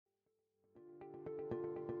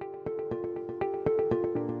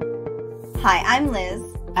Hi, I'm Liz.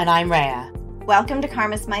 And I'm Rhea. Welcome to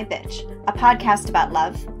Karma's My Bitch, a podcast about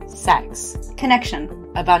love, Sex,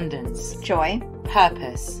 connection, abundance, joy,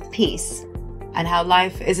 purpose, peace, and how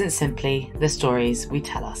life isn't simply the stories we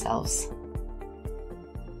tell ourselves.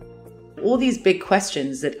 All these big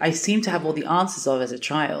questions that I seem to have all the answers of as a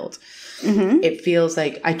child, It feels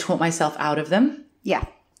like I taught myself out of them. Yeah.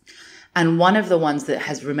 And one of the ones that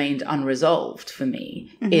has remained unresolved for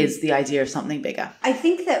me is the idea of something bigger. I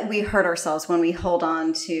think that we hurt ourselves when we hold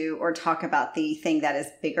on to or talk about the thing that is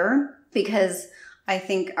bigger, because I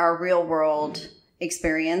think our real world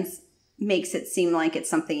experience makes it seem like it's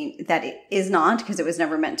something that it is not, because it was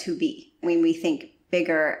never meant to be. When we think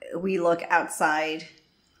bigger, we look outside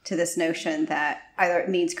to this notion that either it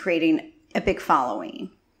means creating a big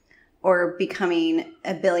following or becoming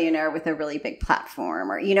a billionaire with a really big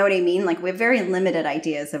platform, or you know what I mean? Like, we have very limited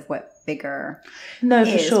ideas of what bigger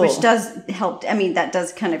is, for sure. Which does help. I mean, that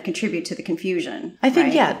does kind of contribute to the confusion. I think,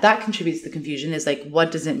 right? yeah, that contributes to the confusion, is like, what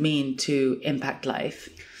does it mean to impact life?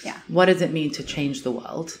 Yeah. What does it mean to change the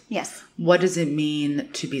world? Yes. What does it mean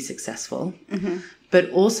to be successful? But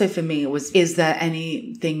also for me, it was, is there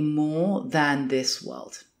anything more than this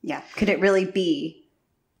world? Yeah. Could it really be?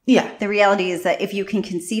 Yeah. The reality is that if you can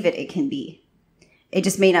conceive it, it can be. It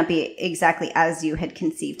just may not be exactly as you had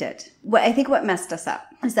conceived it. I think what messed us up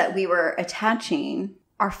is that we were attaching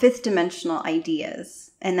our fifth dimensional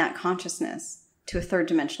ideas and that consciousness to a third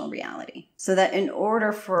dimensional reality. So that in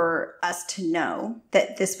order for us to know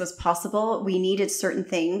that this was possible, we needed certain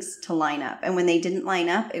things to line up. And when they didn't line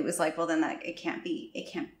up, it was like, well, then it can't be,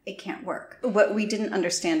 it can't work. What we didn't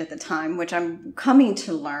understand at the time, which I'm coming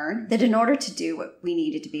to learn, that in order to do what we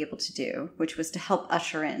needed to be able to do, which was to help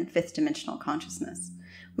usher in fifth dimensional consciousness,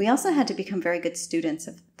 we also had to become very good students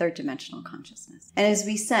of third dimensional consciousness. And as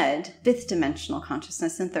we said, fifth dimensional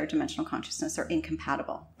consciousness and third dimensional consciousness are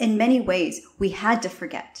incompatible. In many ways, we had to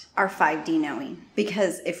forget our 5D knowing,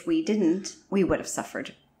 because if we didn't, we would have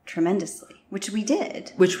suffered tremendously, which we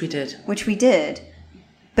did.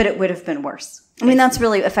 But it would have been worse. I mean, that's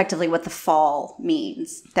really effectively what the fall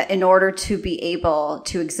means. That in order to be able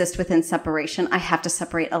to exist within separation, I have to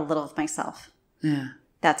separate a little of myself. Yeah.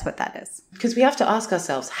 That's what that is. Because we have to ask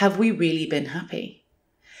ourselves, have we really been happy?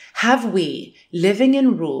 Have we, living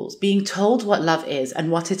in rules, being told what love is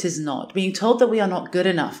and what it is not, being told that we are not good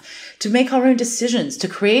enough to make our own decisions, to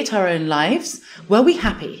create our own lives, were we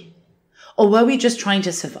happy? Or were we just trying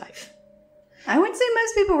to survive? I would say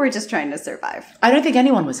most people were just trying to survive. I don't think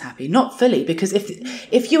anyone was happy, not fully, because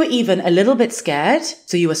if you were even a little bit scared,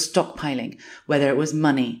 so you were stockpiling, whether it was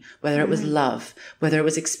money, whether it was love, whether it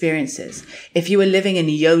was experiences, if you were living in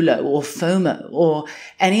YOLO or FOMO or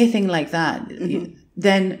anything like that,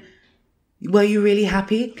 then were you really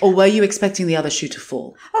happy, or were you expecting the other shoe to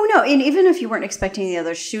fall? Oh, no. And even if you weren't expecting the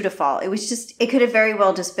other shoe to fall, it was just, it could have very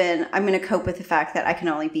well just been, I'm going to cope with the fact that I can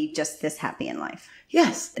only be just this happy in life.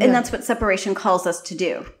 Yes. And that's what separation calls us to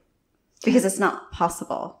do, because it's not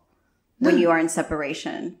possible when you are in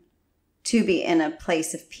separation to be in a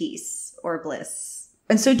place of peace or bliss.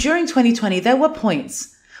 And so during 2020, there were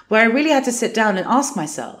points where I really had to sit down and ask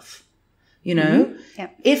myself, you know,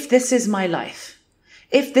 if this is my life,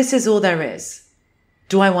 if this is all there is,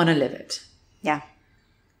 do I want to live it? Yeah.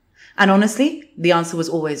 And honestly, the answer was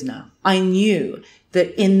always no. I knew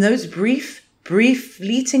that in those brief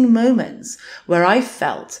fleeting moments where I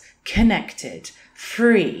felt connected,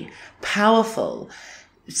 free, powerful,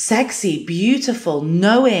 sexy, beautiful,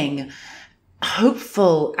 knowing,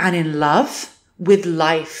 hopeful, and in love with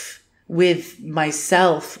life, with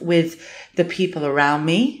myself, with the people around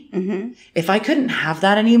me. If I couldn't have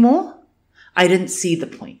that anymore, I didn't see the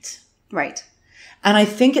point. Right. And I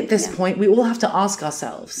think at this point, we all have to ask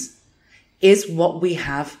ourselves, is what we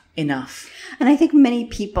have enough? And I think many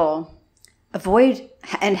people avoid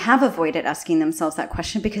and have avoided asking themselves that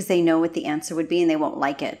question because they know what the answer would be and they won't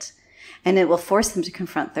like it. And it will force them to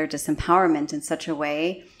confront their disempowerment in such a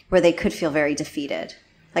way where they could feel very defeated.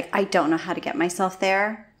 Like, I don't know how to get myself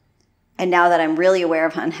there. And now that I'm really aware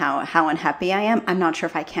of how unhappy I am, I'm not sure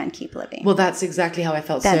if I can keep living. Well, that's exactly how I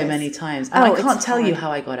felt many times. And I can't tell you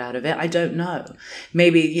how I got out of it. I don't know.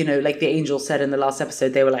 Maybe, you know, like the angel said in the last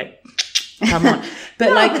episode, they were like, come on. But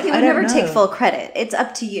no, like, but they would never take full credit. It's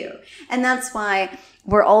up to you. And that's why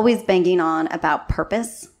we're always banging on about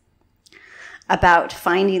purpose, about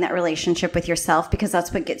finding that relationship with yourself, because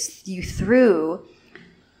that's what gets you through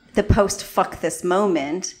the post-fuck this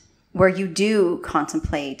moment where you do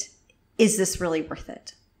contemplate, is this really worth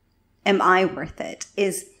it? Am I worth it?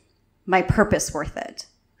 Is my purpose worth it?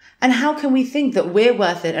 And how can we think that we're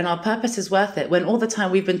worth it and our purpose is worth it when all the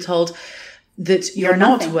time we've been told that you're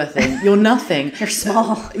not nothing. worth it. You're nothing. You're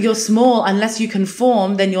small. You're small. Unless you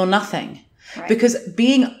conform, then you're nothing. Right. Because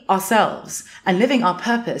being ourselves and living our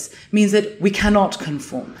purpose means that we cannot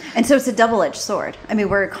conform. And so it's a double-edged sword. I mean,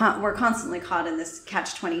 we're constantly caught in this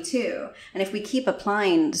catch-22. And if we keep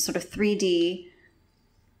applying sort of 3D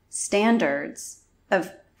standards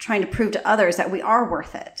of trying to prove to others that we are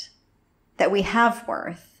worth it, that we have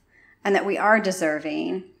worth, and that we are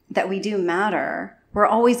deserving, that we do matter, we're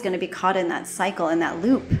always going to be caught in that cycle, in that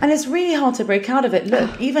loop. And it's really hard to break out of it.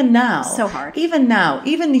 Look, even now, So hard. Even now,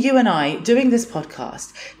 even you and I doing this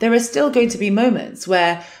podcast, there are still going to be moments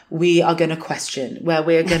where we are going to question, where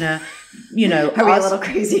we're going to, Are we a little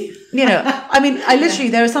crazy? I mean, I literally,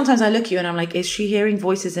 there are sometimes I look at you and I'm like, is she hearing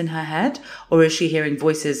voices in her head or is she hearing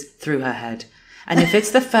voices through her head? And if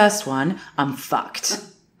it's the first one, I'm fucked.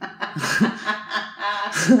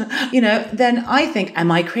 Then I think, am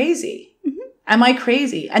I crazy? Am I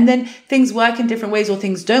crazy? And then things work in different ways or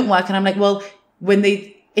things don't work. And I'm like, well,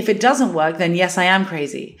 if it doesn't work, then yes, I am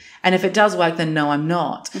crazy. And if it does work, then no, I'm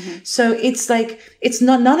not. So it's like,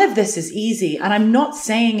 none of this is easy. And I'm not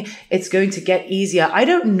saying it's going to get easier. I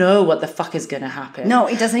don't know what the fuck is going to happen. No,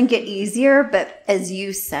 it doesn't get easier. But as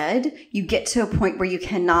you said, you get to a point where you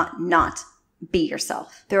cannot not be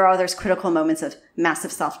yourself. There are those critical moments of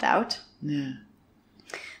massive self-doubt. Yeah.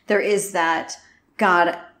 There is that,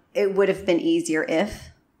 God, it would have been easier if,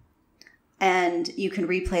 and you can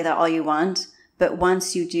replay that all you want. But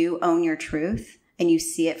once you do own your truth and you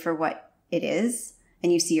see it for what it is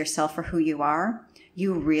and you see yourself for who you are,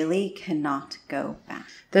 you really cannot go back.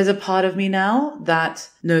 There's a part of me now that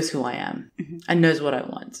knows who I am and knows what I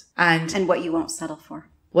want. And what you won't settle for.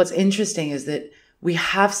 What's interesting is that we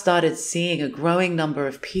have started seeing a growing number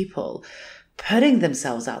of people putting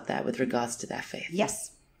themselves out there with regards to their faith.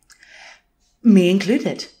 Yes. Me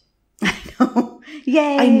included. I know.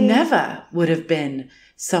 Yay. I never would have been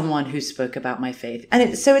someone who spoke about my faith.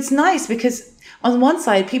 And so it's nice because on one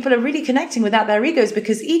side, people are really connecting without their egos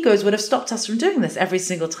because egos would have stopped us from doing this every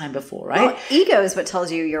single time before, right? Well, ego is what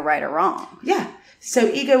tells you you're right or wrong. Yeah. So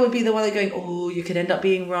ego would be the one that going, oh, you could end up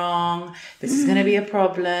being wrong. This is going to be a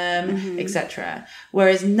problem, etc.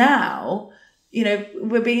 Whereas now,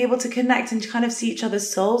 we're being able to connect and kind of see each other's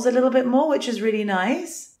souls a little bit more, which is really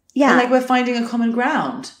nice. Yeah. And like we're finding a common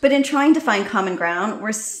ground. But in trying to find common ground,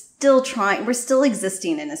 we're still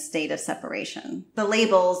existing in a state of separation. The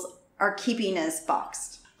labels are keeping us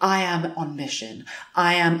boxed. I am on mission.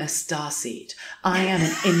 I am a starseed. I am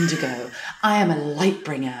an indigo. I am a light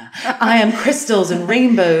bringer. I am crystals and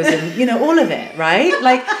rainbows and, all of it, right?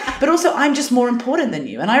 But also I'm just more important than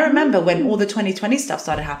you. And I remember when all the 2020 stuff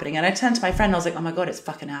started happening and I turned to my friend and I was like, oh my God, it's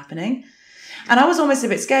fucking happening. And I was almost a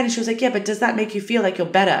bit scared. And she was like, yeah, but does that make you feel like you're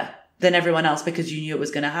better than everyone else because you knew it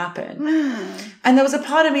was going to happen? And there was a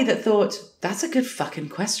part of me that thought, that's a good fucking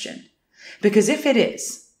question. Because if it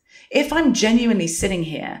is, if I'm genuinely sitting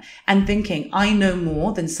here and thinking I know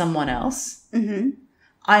more than someone else,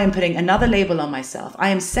 I am putting another label on myself. I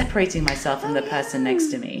am separating myself from the person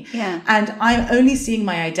next to me. Yeah. And I'm only seeing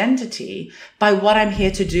my identity by what I'm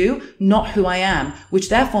here to do, not who I am, which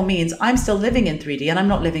therefore means I'm still living in 3D and I'm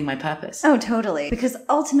not living my purpose. Oh, totally. Because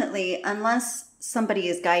ultimately, unless somebody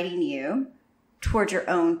is guiding you towards your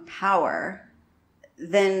own power,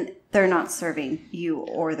 then they're not serving you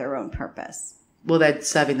or their own purpose. Well, they're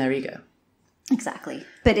serving their ego. Exactly.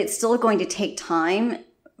 But it's still going to take time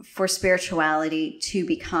for spirituality to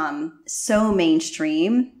become so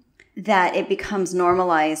mainstream that it becomes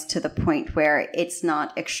normalized to the point where it's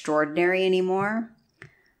not extraordinary anymore.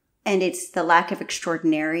 And it's the lack of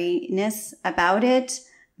extraordinariness about it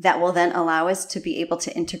that will then allow us to be able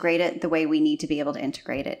to integrate it the way we need to be able to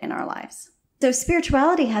integrate it in our lives. So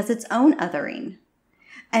spirituality has its own othering.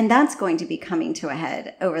 And that's going to be coming to a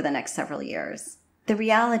head over the next several years. The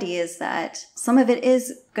reality is that some of it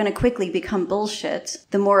is going to quickly become bullshit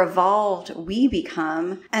the more evolved we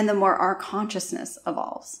become and the more our consciousness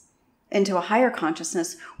evolves into a higher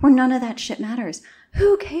consciousness where none of that shit matters.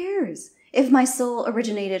 Who cares if my soul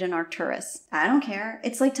originated in Arcturus? I don't care.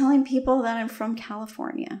 It's like telling people that I'm from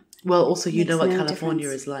California. Well, also, you know what no California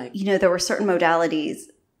difference. is like. There were certain modalities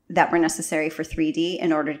that were necessary for 3D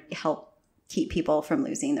in order to help keep people from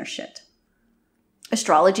losing their shit.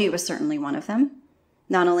 Astrology was certainly one of them.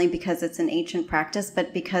 Not only because it's an ancient practice,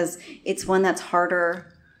 but because it's one that's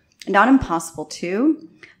harder, not impossible to,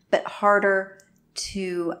 but harder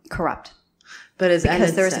to corrupt. But as because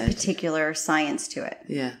Ellen there's said, a particular science to it.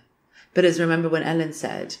 Yeah. But remember when Ellen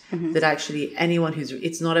said that actually anyone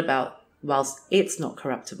it's not about, whilst it's not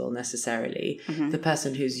corruptible necessarily, the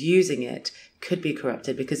person who's using it could be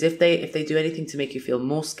corrupted because if they do anything to make you feel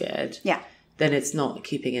more scared, then it's not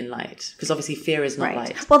keeping in light. Because obviously fear is not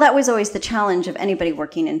light. Well, that was always the challenge of anybody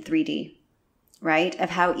working in 3D, right?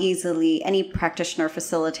 Of how easily any practitioner,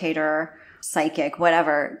 facilitator, psychic,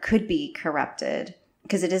 whatever, could be corrupted.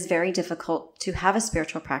 Because it is very difficult to have a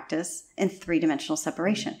spiritual practice in 3-dimensional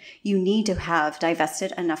separation. You need to have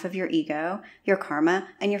divested enough of your ego, your karma,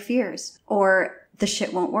 and your fears, or the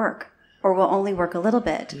shit won't work, or will only work a little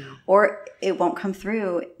bit, or it won't come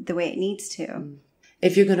through the way it needs to.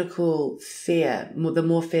 If you're going to call fear, the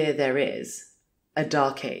more fear there is, a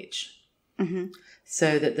dark age,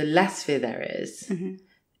 so that the less fear there is,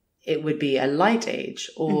 it would be a light age,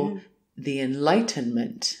 or the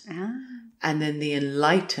enlightenment. And then the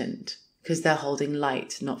enlightened, because they're holding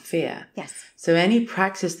light, not fear. Yes. So any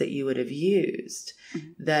practice that you would have used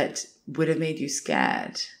that would have made you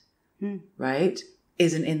scared, right,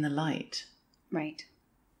 isn't in the light. Right.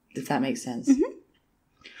 If that makes sense.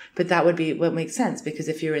 But that would be what makes sense, because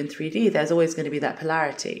if you're in 3D, there's always going to be that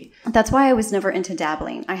polarity. That's why I was never into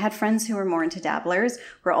dabbling. I had friends who were more into dabblers, who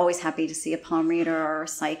were always happy to see a palm reader or a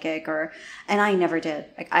psychic, and I never did.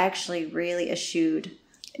 Like, I actually really eschewed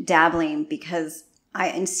dabbling because I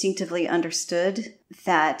instinctively understood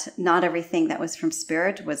that not everything that was from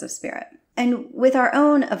spirit was of spirit. And with our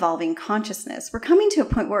own evolving consciousness, we're coming to a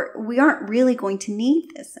point where we aren't really going to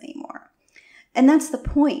need this anymore. And that's the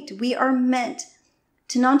point. We are meant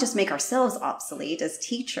to not just make ourselves obsolete as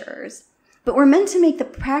teachers, but we're meant to make the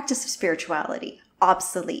practice of spirituality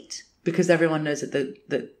obsolete. Because everyone knows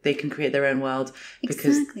that they can create their own world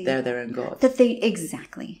because they're their own God.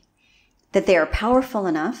 That they are powerful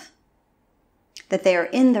enough, that they are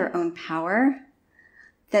in their own power,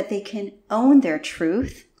 that they can own their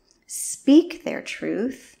truth, speak their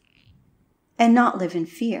truth, and not live in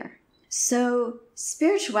fear. So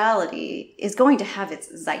spirituality is going to have its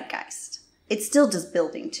zeitgeist. It's still just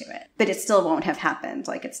building to it, but it still won't have happened.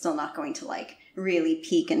 Like, it's still not going to really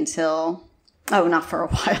peak until, not for a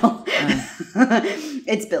while.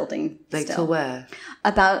 It's building still. Till where?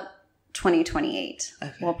 About 2028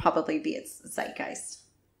 will probably be its zeitgeist.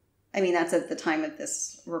 I mean, that's at the time of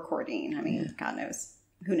this recording. I mean, God knows,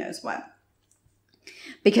 who knows what.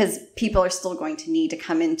 Because people are still going to need to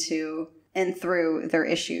come into and through their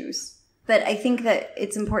issues. But I think that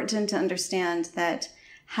it's important to understand that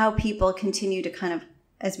how people continue to kind of,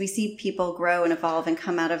 as we see people grow and evolve and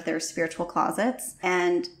come out of their spiritual closets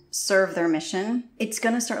and serve their mission, it's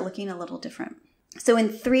going to start looking a little different. So in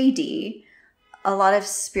 3D, a lot of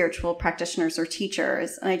spiritual practitioners or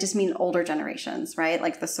teachers, and I just mean older generations, right?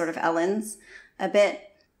 Like the sort of Ellens a bit,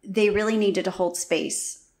 they really needed to hold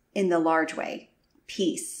space in the large way.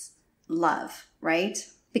 Peace, love, right?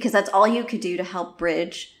 Because that's all you could do to help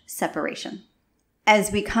bridge separation.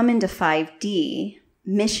 As we come into 5D,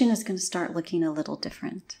 mission is going to start looking a little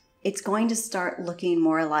different. It's going to start looking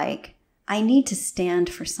more like, I need to stand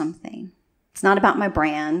for something. It's not about my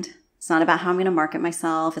brand. It's not about how I'm going to market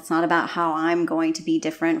myself. It's not about how I'm going to be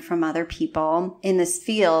different from other people in this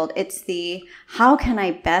field. It's how can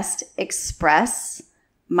I best express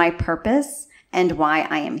my purpose and why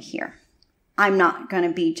I am here? I'm not going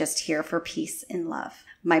to be just here for peace and love.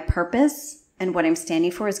 My purpose and what I'm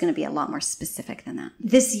standing for is going to be a lot more specific than that.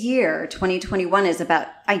 This year, 2021, is about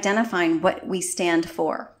identifying what we stand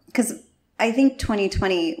for. Because I think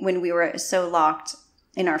 2020, when we were so locked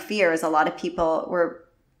in our fears, a lot of people were,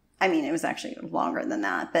 it was actually longer than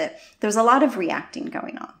that, but there was a lot of reacting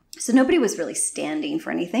going on. So nobody was really standing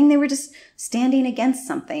for anything. They were just standing against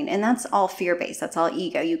something. And that's all fear-based. That's all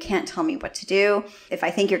ego. You can't tell me what to do. If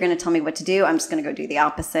I think you're going to tell me what to do, I'm just going to go do the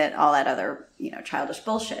opposite, all that other, childish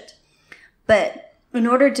bullshit. But in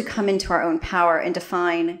order to come into our own power and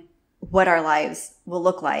define what our lives will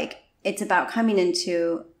look like, it's about coming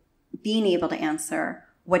into being able to answer,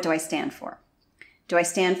 what do I stand for? Do I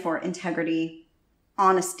stand for integrity,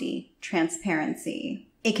 honesty, transparency?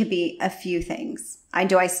 It could be a few things.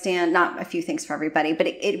 Do I stand, not a few things for everybody, but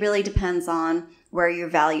it really depends on where your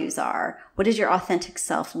values are. What does your authentic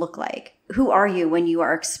self look like? Who are you when you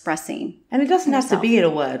are expressing? And it doesn't have to be in a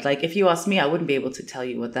word. Like, if you ask me, I wouldn't be able to tell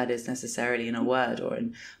you what that is necessarily in a word or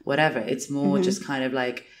in whatever. It's more just kind of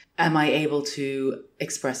like, am I able to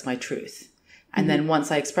express my truth? And then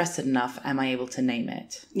once I express it enough, am I able to name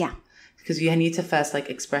it? Yeah. Because you need to first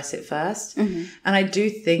express it first. And I do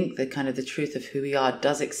think that kind of the truth of who we are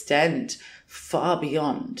does extend far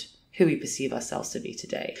beyond who we perceive ourselves to be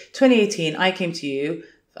today. 2018, I came to you.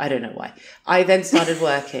 I don't know why. I then started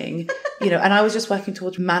working, and I was just working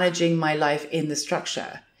towards managing my life in the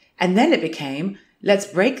structure. And then it became, let's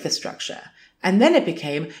break the structure. And then it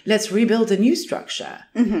became, let's rebuild a new structure.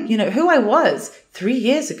 Who I was 3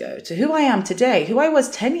 years ago to who I am today, who I was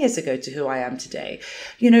 10 years ago to who I am today.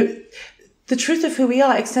 the truth of who we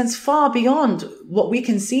are extends far beyond what we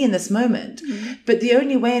can see in this moment. Mm-hmm. But the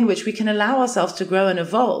only way in which we can allow ourselves to grow and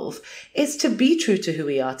evolve is to be true to who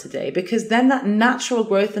we are today, because then that natural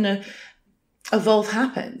growth and evolve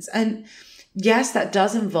happens. And yes, that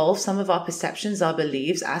does involve some of our perceptions, our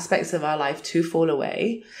beliefs, aspects of our life to fall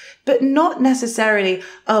away, but not necessarily,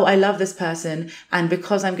 oh, I love this person, and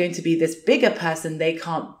because I'm going to be this bigger person, they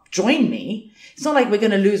can't join me. It's not like we're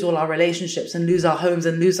going to lose all our relationships and lose our homes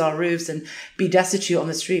and lose our roofs and be destitute on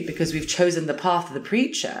the street because we've chosen the path of the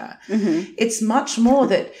preacher. Mm-hmm. It's much more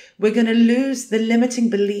that we're going to lose the limiting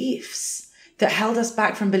beliefs that held us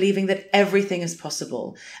back from believing that everything is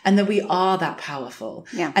possible and that we are that powerful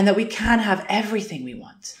and that we can have everything we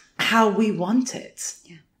want, how we want it.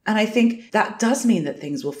 Yeah. And I think that does mean that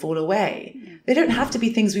things will fall away. Yeah. They don't have to be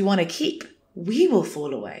things we want to keep. We will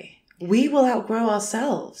fall away. We will outgrow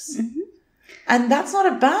ourselves. Mm-hmm. And that's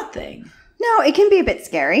not a bad thing. No, it can be a bit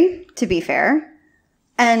scary, to be fair.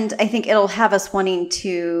 And I think it'll have us wanting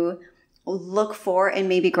to look for and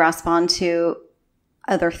maybe grasp onto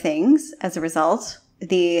other things as a result.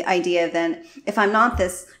 The idea then, if I'm not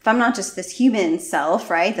just this human self,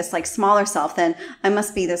 right, this like smaller self, then I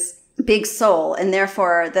must be this big soul, and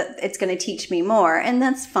therefore that it's going to teach me more. And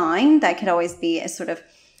that's fine. That could always be a sort of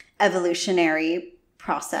evolutionary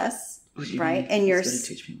process, right? And it's going to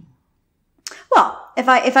teach me more. Well, if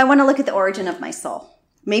I want to look at the origin of my soul,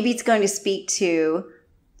 maybe it's going to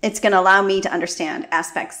it's going to allow me to understand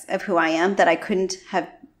aspects of who I am that I couldn't have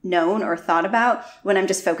known or thought about when I'm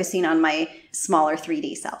just focusing on my smaller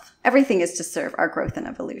 3D self. Everything is to serve our growth and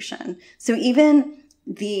evolution. So even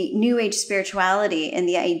the New Age spirituality and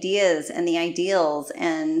the ideas and the ideals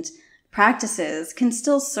and practices can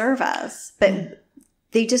still serve us, but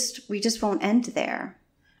we just won't end there.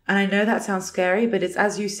 And I know that sounds scary, but it's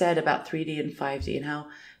as you said about 3D and 5D and how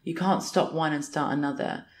you can't stop one and start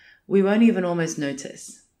another. We won't even almost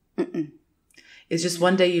notice. Mm-mm. It's just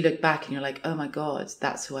one day you look back and you're like, oh my God,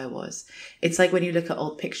 that's who I was. It's like when you look at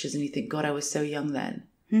old pictures and you think, God, I was so young then.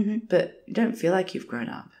 Mm-hmm. But you don't feel like you've grown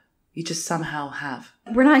up. You just somehow have.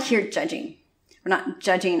 We're not here judging. We're not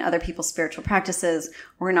judging other people's spiritual practices.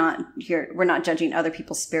 We're not judging other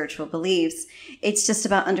people's spiritual beliefs. It's just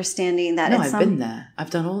about understanding that. No, I've been there. I've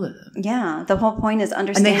done all of them. Yeah. The whole point is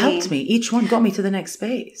understanding. And they helped me. Each one got me to the next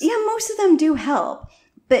space. Yeah, most of them do help.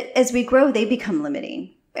 But as we grow, they become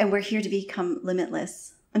limiting. And we're here to become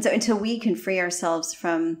limitless. And so until we can free ourselves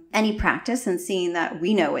from any practice and seeing that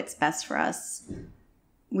we know what's best for us,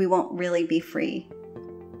 we won't really be free.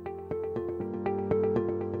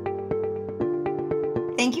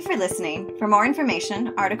 Thank you for listening. For more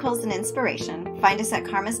information, articles, and inspiration, find us at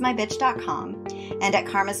karmasmybitch.com and at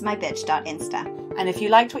karmasmybitch.insta. And if you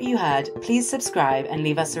liked what you heard, please subscribe and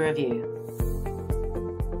leave us a review.